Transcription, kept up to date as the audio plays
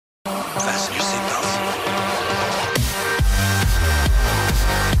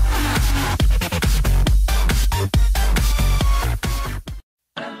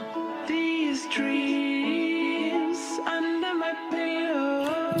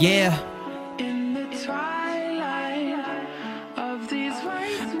Yeah.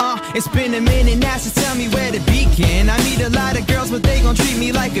 It's been a minute now, so tell me where to begin. I meet a lot of girls, but they gon' treat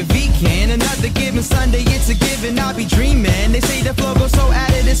me like a vegan. Another given Sunday, it's a given, I'll be dreaming. They say the flow goes so out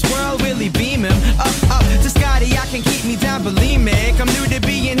of this world, really beaming. Up to Scotty, I can keep me down, believe me. I'm new to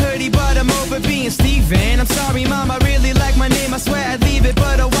being Hoodie, but I'm over being Steven. I'm sorry, mom, I really like my name, I swear I'd leave it.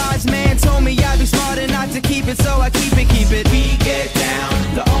 But a wise man told me I'd be smarter not to keep it, so I keep it. We get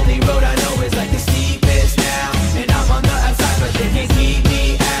down, the only road I know is like the steepest now. And I'm on the outside, but they can't keep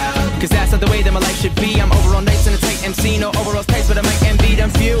me out. Cause that's not the way that my life should be. I'm over all nights in a tight MC, no overall space, but I might envy them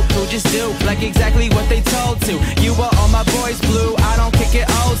few who just do like exactly what they told to. You are all my boys blue, I don't kick it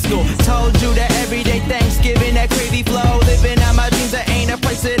old school. Told you that everyday Thanksgiving, that crazy flow. Living out my dreams, that ain't a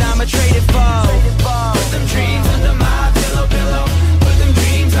place that I'ma trade it for. Put them dreams under my pillow. Put them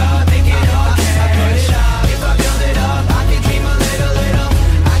dreams up, make it all cash. I put it up, if I build it up, I can dream a little.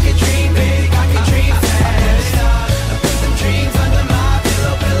 I can dream big, I can dream fast. I put it up, I put them dreams under my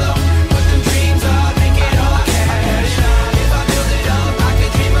pillow. Put them dreams up, make it all cash. I put it up, if I build it up, I can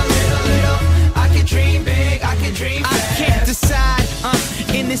dream a little. I can dream big, I can dream fast. I can't decide,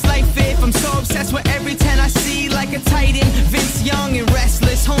 in this life if I'm so obsessed with every 10 I see. Like a titan, Vince Young and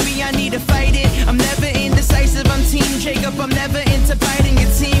restless. Homie, I need to fight it. I'm never indecisive, I'm Team Jacob. I'm never into biting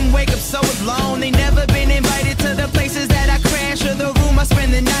your team. Wake up so alone, they never been invited to the places that I crash or the room I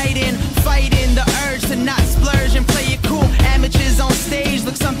spend the night in. Fighting the urge to not splurge and play it cool. Amateurs on stage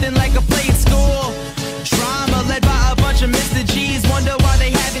look something like a play at school. Drama led by a bunch of Mr. G's. Wonder why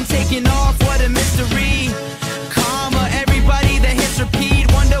they haven't taken off, what a mystery. Karma, everybody that hits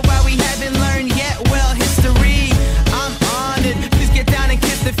repeat. Wonder why we haven't learned yet, well, history. I'm honored, please get down and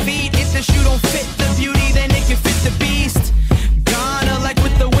kiss the feet. If the shoe don't fit the beauty, then it can fit the beast. Gonna like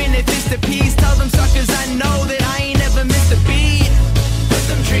with the wind, if it's the peace. Tell them suckers I know that I ain't never missed a beat. Put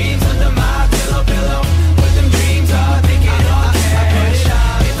them dreams under my pillow. Put them dreams up, make it all cash. I put it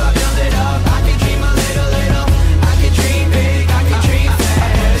up, if I build it up, I can dream a little. I can dream big, I can dream fast. I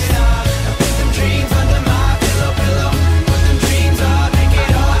put it up, I put them dreams under my pillow. Put them dreams up, make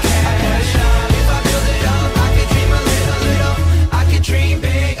it all cash. I put it up, if I build it up, I can dream a little. I can dream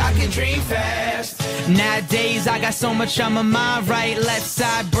big, I can dream fast. Nowadays I got so much on my mind, right? Left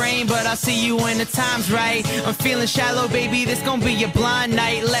side brain, but I'll see you when the time's right. I'm feeling shallow, baby, this gon' be a blind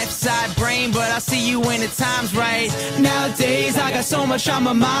night. Left side brain, but I'll see you when the time's right. Nowadays I got so much on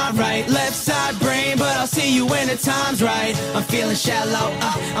my mind, right? Left side brain, but I'll see you when the time's right. I'm feeling shallow,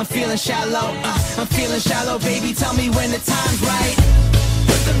 I'm feeling shallow, I'm feeling shallow, baby, tell me when the time's right.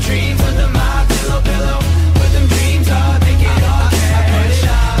 Put them dreams under my pillow. Put them dreams up, make it all cash. I put it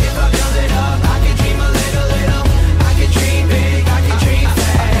up, if I build it up, I can dream a little. I can dream big, I can dream fast.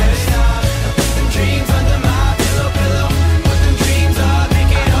 I put it up, I put them dreams under my pillow. Put them dreams up,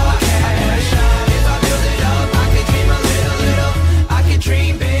 make it all cash. I put it up, if I build it up, I can dream a little. I can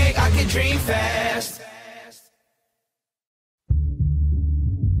dream big, I can dream fast.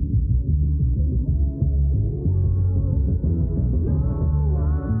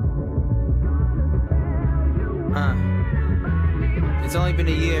 It's only been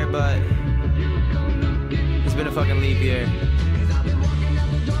a year, but it's been a fucking leap year.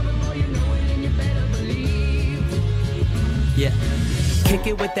 Yeah. Kick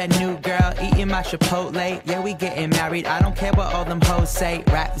it with that new girl, eating my Chipotle. Yeah, we getting married, I don't care what all them hoes say.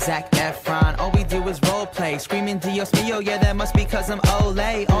 Rap Zac Efron, all we do is role play. Screaming Dios mio, yeah, that must be cause I'm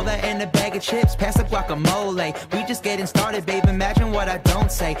Olay. All that in a bag of chips, pass the guacamole. We just getting started, babe, imagine what I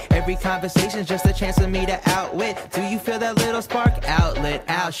don't say. Every conversation's just a chance for me to outwit. Do you feel that little spark? Outlet,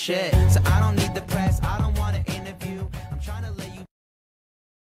 out shit. So I don't need the press,